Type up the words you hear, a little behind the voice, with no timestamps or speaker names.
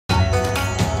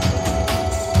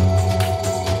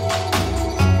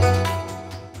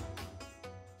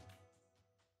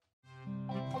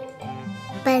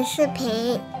本视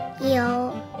频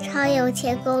由超有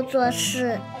钱工作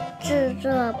室制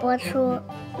作播出，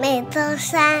每周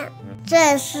三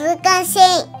准时更新。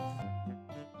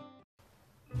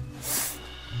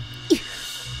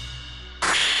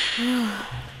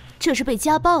这是被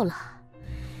家暴了，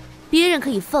别人可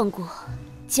以放过，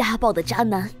家暴的渣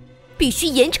男必须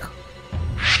严惩。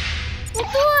不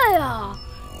对啊，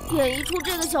演一出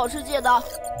这个小世界的，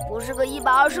不是个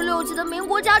126集的民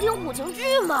国家庭苦情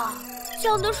剧吗？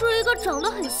讲的是一个长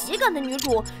得很喜感的女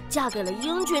主，嫁给了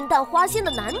英俊但花心的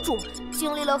男主，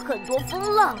经历了很多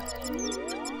风浪。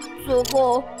最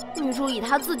后，女主以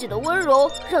她自己的温柔，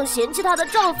让嫌弃她的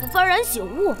丈夫幡然醒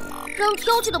悟，让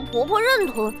挑剔的婆婆认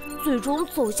同，最终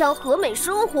走向和美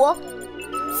生活。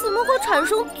怎么会产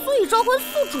生足以召唤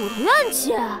宿主的怨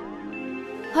气？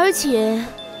而且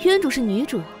原主是女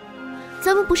主，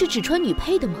咱们不是只穿女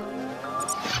配的吗？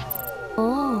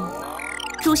哦，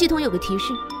主系统有个提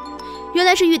示，原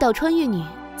来是遇到穿越女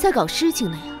在搞事情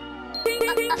了呀。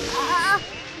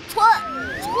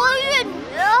穿越女？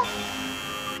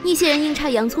一些人阴差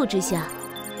阳错之下，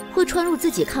会穿入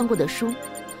自己看过的书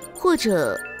或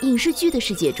者影视剧的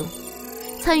世界中，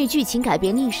参与剧情改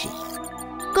变历史。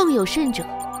更有甚者，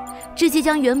直接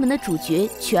将原本的主角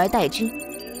取而代之，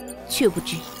却不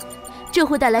知这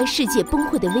会带来世界崩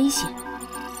溃的危险。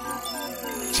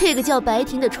这个叫白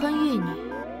婷的穿越女，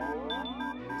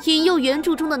引诱原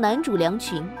著中的男主梁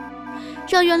群，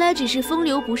让原来只是风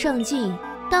流不上进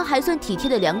但还算体贴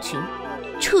的梁群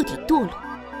彻底堕落，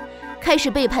开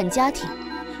始背叛家庭，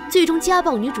最终家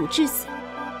暴女主致死。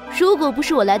如果不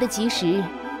是我来得及时，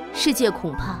世界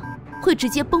恐怕会直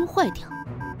接崩坏掉。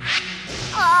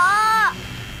啊，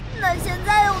那现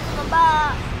在又怎么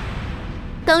办？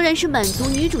当然是满足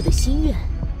女主的心愿，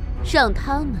让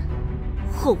他们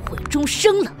后悔终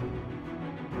生了。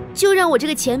就让我这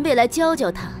个前辈来教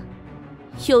教他，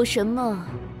有什么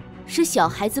是小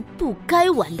孩子不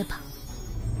该玩的吧。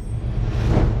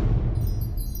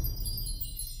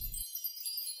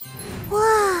哇，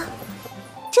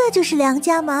这就是梁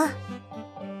家吗？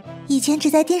以前只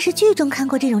在电视剧中看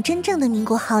过这种真正的民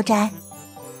国豪宅。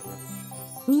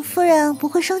您夫人不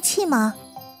会生气吗？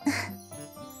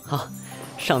啊，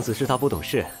上次是他不懂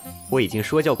事，我已经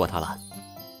说教过他了。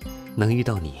能遇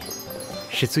到你，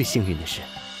是最幸运的事。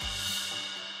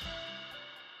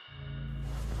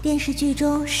电视剧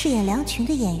中饰演梁群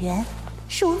的演员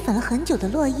是我粉了很久的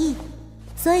洛毅，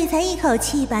所以才一口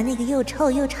气把那个又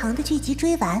臭又长的剧集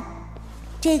追完。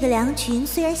这个梁群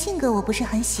虽然性格我不是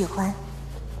很喜欢，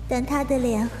但他的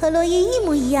脸和洛毅一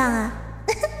模一样啊！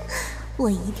我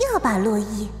一定要把洛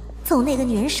毅从那个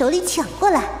女人手里抢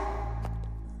过来。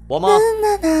我妈，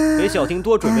给小婷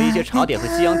多准备一些茶点和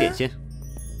西洋点心。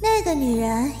那个女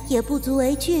人也不足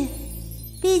为惧，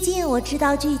毕竟我知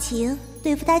道剧情，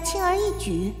对付她轻而易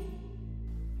举。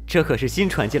这可是新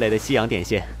传进来的西洋点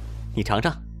心，你尝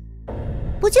尝。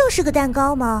不就是个蛋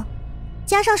糕吗？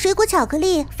加上水果巧克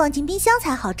力，放进冰箱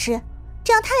才好吃，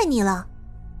这样太腻了。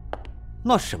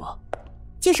那是什么？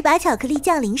就是把巧克力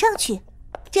酱淋上去，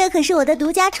这可是我的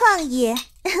独家创意。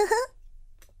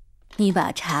你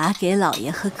把茶给老爷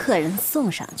和客人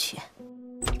送上去。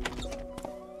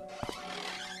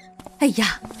哎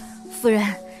呀，夫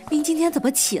人，您今天怎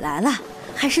么起来了？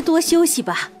还是多休息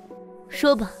吧。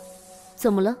说吧，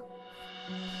怎么了？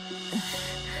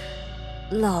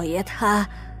老爷他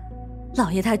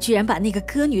居然把那个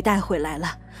歌女带回来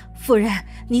了。夫人，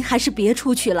您还是别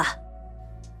出去了。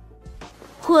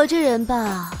我这人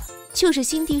吧，就是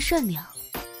心地善良，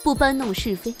不搬弄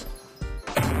是非。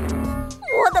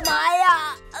我的妈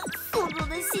呀，宿主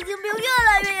的戏精病越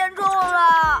来越严重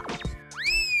了。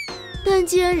但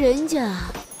既然人家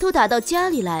都打到家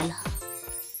里来了，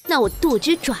那我剁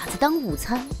只爪子当午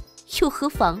餐又何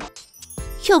妨？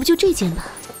要不就这件吧，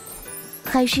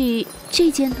还是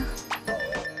这件呢？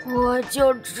我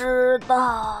就知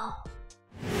道。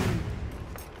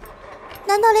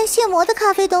难道连现磨的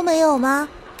咖啡都没有吗？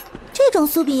这种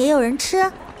酥饼也有人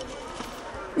吃？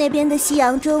那边的夕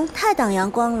阳中太挡阳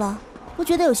光了，不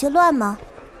觉得有些乱吗？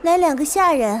来2个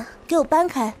下人给我搬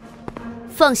开。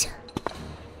放下。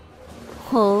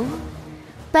哦，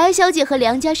白小姐和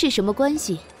梁家是什么关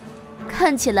系？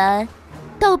看起来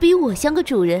倒比我像个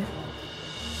主人。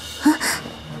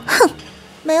哼，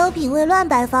没有品味乱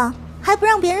摆放，还不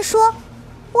让别人说，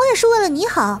我也是为了你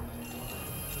好。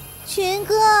群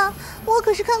哥，我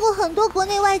可是看过很多国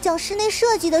内外讲室内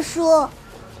设计的书，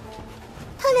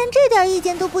他连这点意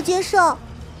见都不接受。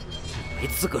没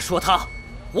资格说他，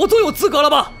我都有资格了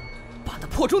吧？把他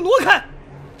破钟挪开！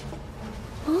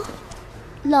哦，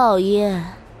老爷，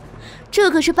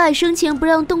这可是拜生前不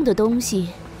让动的东西，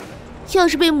要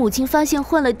是被母亲发现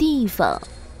换了地方，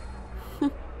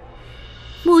哼，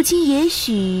父亲也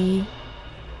许……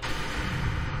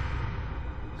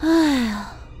哎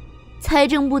呀，财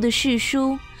政部的世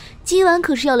叔今晚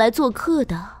可是要来做客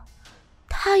的，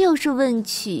他要是问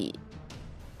起……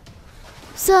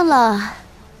算了，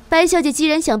白小姐既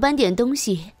然想搬点东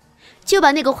西，就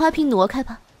把那个花瓶挪开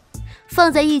吧，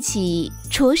放在一起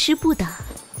着实不打。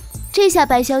这下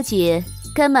白小姐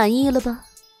该满意了吧？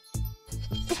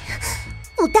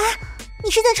牡丹，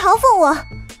你是在嘲讽我，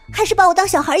还是把我当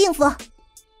小孩应付？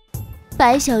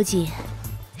白小姐，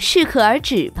适可而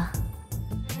止吧。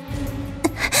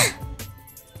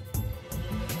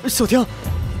小婷，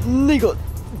那个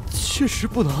确实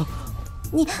不能。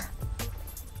你，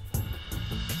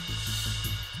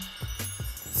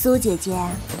苏姐姐，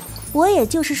我也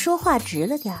就是说话直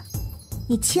了点儿，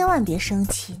你千万别生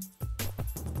气。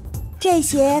这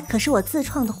些可是我自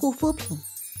创的护肤品，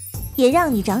也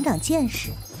让你长长见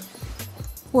识。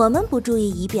我们不注意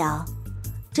仪表，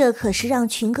这可是让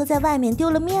群哥在外面丢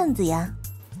了面子呀。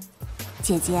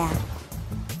姐姐，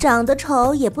长得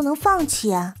丑也不能放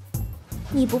弃啊。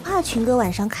你不怕群哥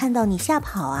晚上看到你吓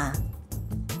跑啊？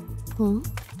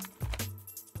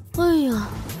哎呀，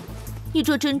你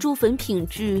这珍珠粉品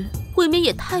质未免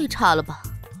也太差了吧，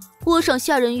窝上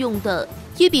下人用的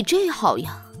也比这好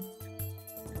呀。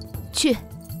去，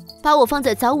把我放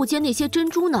在杂物间那些珍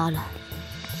珠拿来。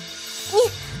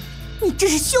你这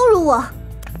是羞辱我！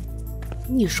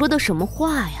你说的什么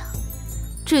话呀？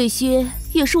这些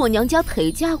也是我娘家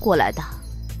陪嫁过来的。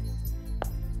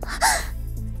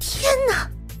天哪，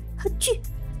居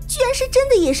然是真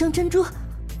的野生珍珠！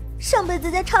上辈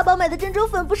子在茶宝买的珍珠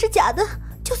粉不是假的，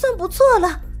就算不错了，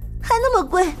还那么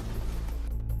贵。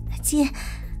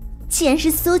既然是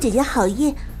苏姐姐好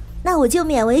意，那我就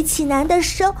勉为其难的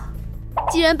收。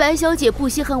既然白小姐不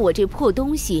稀罕我这破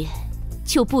东西，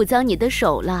就不脏你的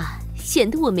手了，显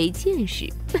得我没见识。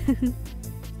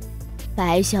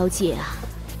白小姐啊，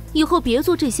以后别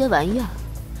做这些玩意儿，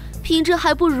品质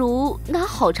还不如拿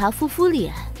好茶敷敷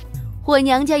脸。我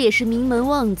娘家也是名门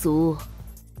望族，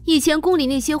以前宫里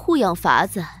那些护养法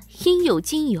子应有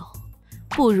尽有，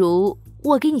不如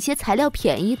我给你些材料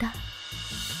便宜的。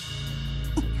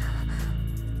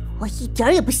我一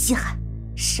点也不稀罕，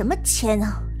什么钱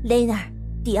啊，雷娜、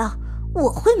迪奥，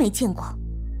我会没见过。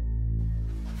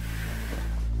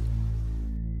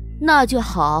那就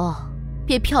好，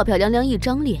别漂漂亮亮一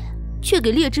张脸，却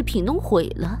给劣质品弄毁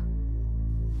了。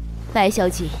白小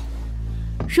姐，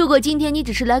如果今天你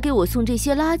只是来给我送这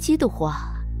些垃圾的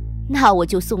话，那我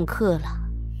就送客了。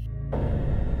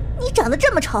你长得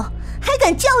这么丑，还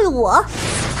敢教育我？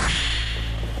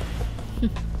哼，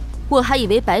我还以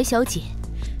为白小姐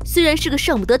虽然是个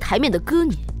上不得台面的歌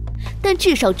女，但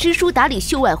至少知书达理，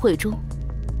秀外慧中。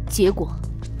结果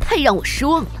太让我失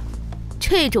望了，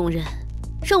这种人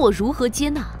让我如何接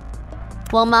纳？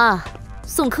王妈，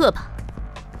送客吧。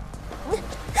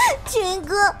群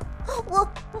哥，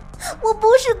我不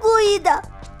是故意的，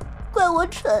怪我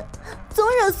蠢，总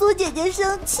惹苏姐姐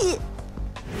生气。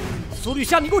苏绿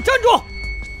夏，你给我站住！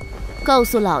告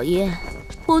诉老爷，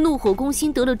我怒火攻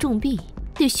心得了重病，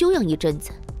得休养一阵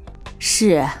子。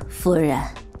是，夫人。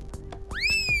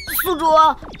宿主，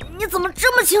你怎么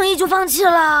这么轻易就放弃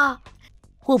了？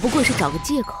我不过是找个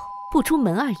借口不出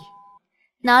门而已。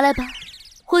拿来吧，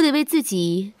我得为自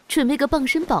己准备个傍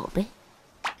身宝贝。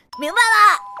明白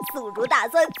了，宿主打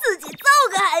算自己造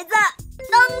个孩子。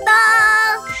当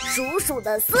当，鼠鼠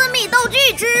的私密道具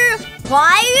之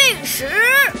怀孕时，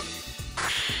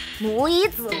母以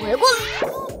子为棍。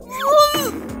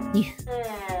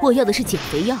我要的是减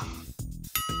肥药。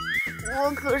我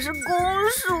可是公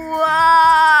主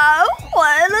啊，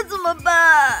怀了怎么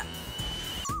办？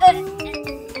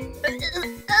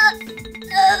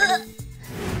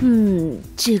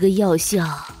这个药效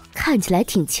看起来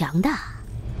挺强的。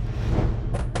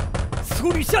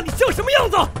苏绿夏，你像什么样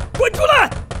子？滚出来！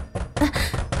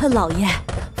老爷，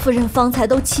夫人方才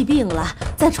都气病了，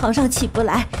在床上起不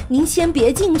来，您先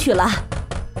别进去了。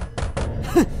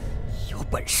哼，有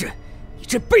本事你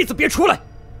这辈子别出来！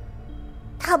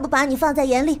他不把你放在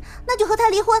眼里，那就和他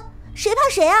离婚，谁怕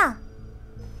谁啊？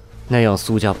那样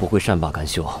苏家不会善罢甘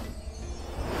休。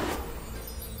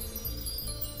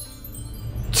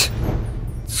切，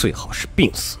最好是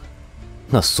病死，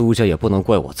那苏家也不能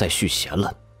怪我再续弦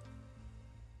了。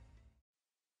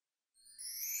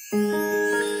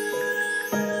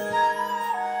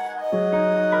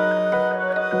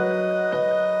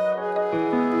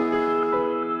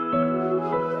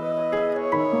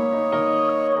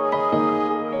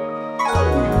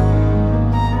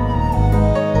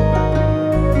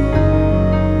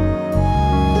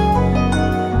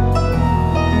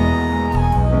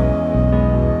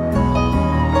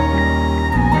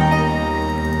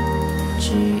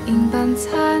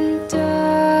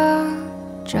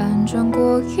辗转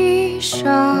过一生，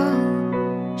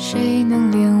谁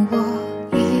能怜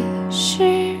我遗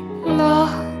失了？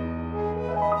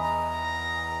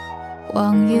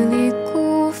荒野里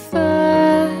孤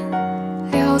坟，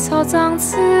潦草葬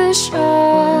此生，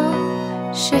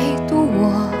谁渡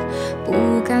我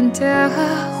不甘的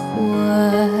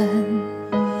魂？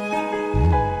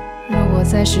若我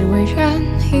在世为人，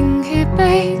饮一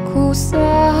杯苦涩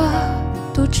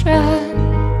毒针，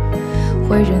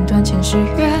会忍断前世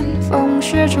缘，风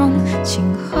雪中庆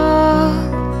贺。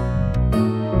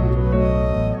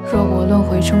若我轮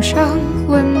回重生，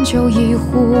温酒一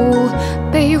壶，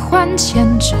悲欢前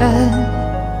尘，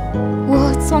我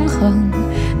纵横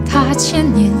他千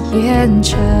年烟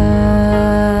尘。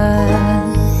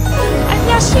暗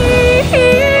鸦戏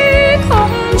空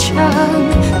城，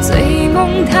醉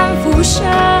梦叹浮生，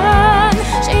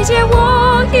谁借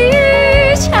我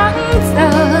一枪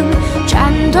赠，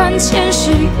斩断前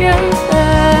世缘分。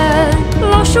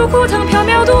老树枯藤缥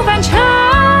缈度凡尘，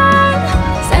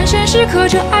三生石刻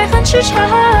着爱恨痴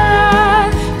缠，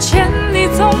千里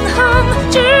纵横，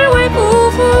只为不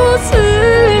负此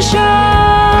生。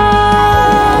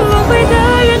轮回的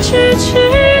人痴痴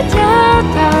的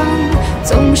等，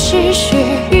纵使血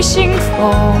雨腥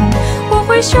风，我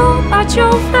会修把纠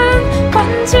纷换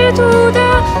几度的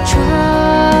春。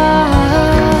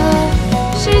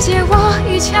谁借我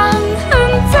一腔恨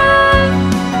憎？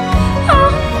哦，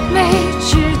美只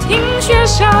听雪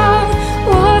声，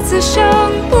我此生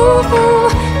不负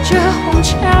这红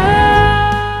尘。